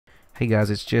Hey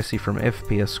guys, it's Jesse from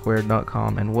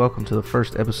FPSsquared.com and welcome to the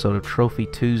first episode of Trophy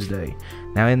Tuesday.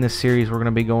 Now in this series we're going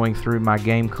to be going through my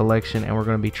game collection and we're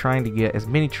going to be trying to get as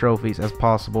many trophies as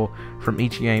possible from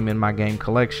each game in my game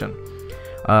collection.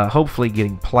 Hopefully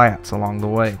getting plats along the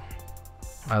way.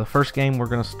 The first game we're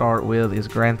going to start with is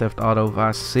Grand Theft Auto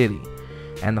Vice City.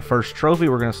 And the first trophy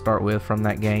we're going to start with from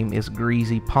that game is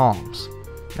Greasy Palms.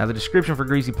 Now the description for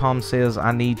Greasy Palms says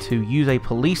I need to use a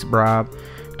police bribe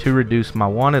to reduce my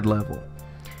wanted level.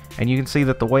 And you can see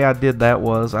that the way I did that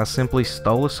was I simply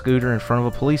stole a scooter in front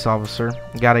of a police officer,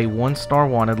 got a 1-star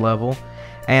wanted level,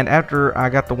 and after I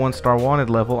got the 1-star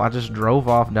wanted level I just drove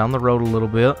off down the road a little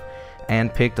bit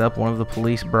and picked up one of the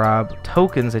police bribe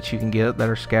tokens that you can get that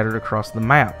are scattered across the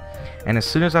map. And as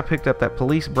soon as I picked up that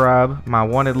police bribe, my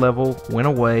wanted level went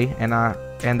away and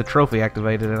the trophy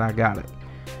activated and I got it.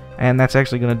 And that's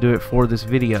actually going to do it for this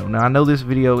video. Now I know this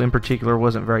video in particular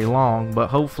wasn't very long, but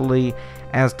hopefully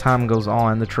as time goes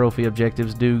on the trophy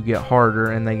objectives do get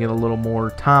harder and they get a little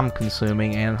more time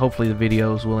consuming, and hopefully the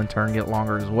videos will in turn get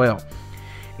longer as well.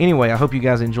 Anyway, I hope you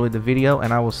guys enjoyed the video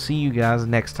and I will see you guys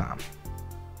next time.